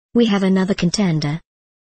We have another contender.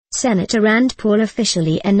 Senator Rand Paul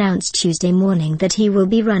officially announced Tuesday morning that he will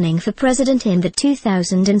be running for president in the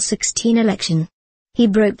 2016 election. He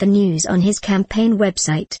broke the news on his campaign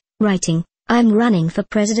website, writing, "I'm running for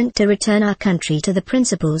president to return our country to the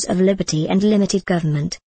principles of liberty and limited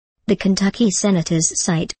government." The Kentucky senator's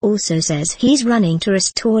site also says he's running to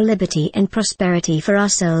restore liberty and prosperity for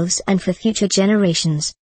ourselves and for future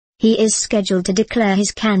generations. He is scheduled to declare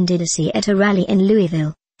his candidacy at a rally in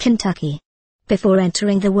Louisville, Kentucky. Before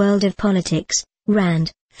entering the world of politics,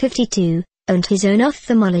 Rand, 52, owned his own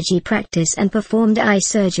ophthalmology practice and performed eye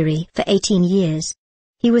surgery for 18 years.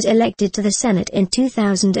 He was elected to the Senate in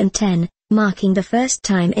 2010, marking the first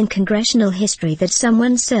time in congressional history that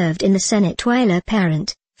someone served in the Senate while a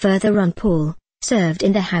parent. Further on, Paul served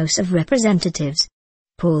in the House of Representatives.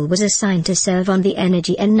 Paul was assigned to serve on the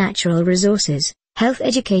Energy and Natural Resources, Health,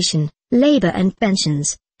 Education, Labor and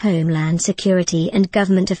Pensions, Homeland Security and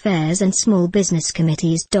Government Affairs and Small Business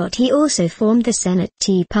Committees. He also formed the Senate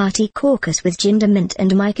Tea Party caucus with Jim DeMint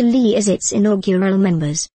and Michael Lee as its inaugural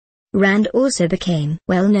members. Rand also became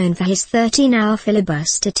well known for his 13-hour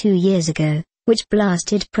filibuster 2 years ago, which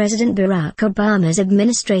blasted President Barack Obama's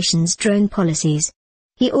administration's drone policies.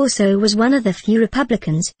 He also was one of the few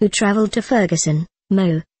Republicans who traveled to Ferguson,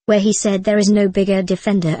 Mo, where he said there is no bigger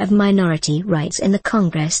defender of minority rights in the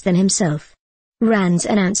Congress than himself. Rand's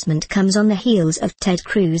announcement comes on the heels of Ted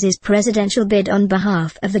Cruz's presidential bid on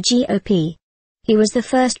behalf of the GOP. He was the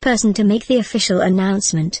first person to make the official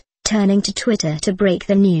announcement, turning to Twitter to break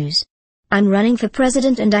the news. "I'm running for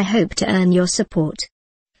president and I hope to earn your support,"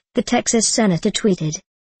 the Texas senator tweeted.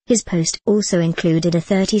 His post also included a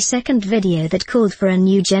 30-second video that called for a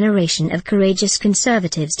new generation of courageous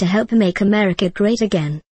conservatives to help make America great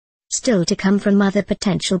again. Still to come from other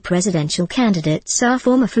potential presidential candidates are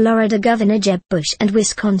former Florida Governor Jeb Bush and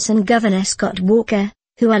Wisconsin Governor Scott Walker,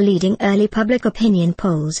 who are leading early public opinion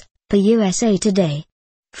polls, per USA Today.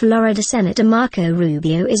 Florida Senator Marco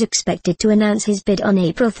Rubio is expected to announce his bid on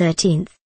April 13.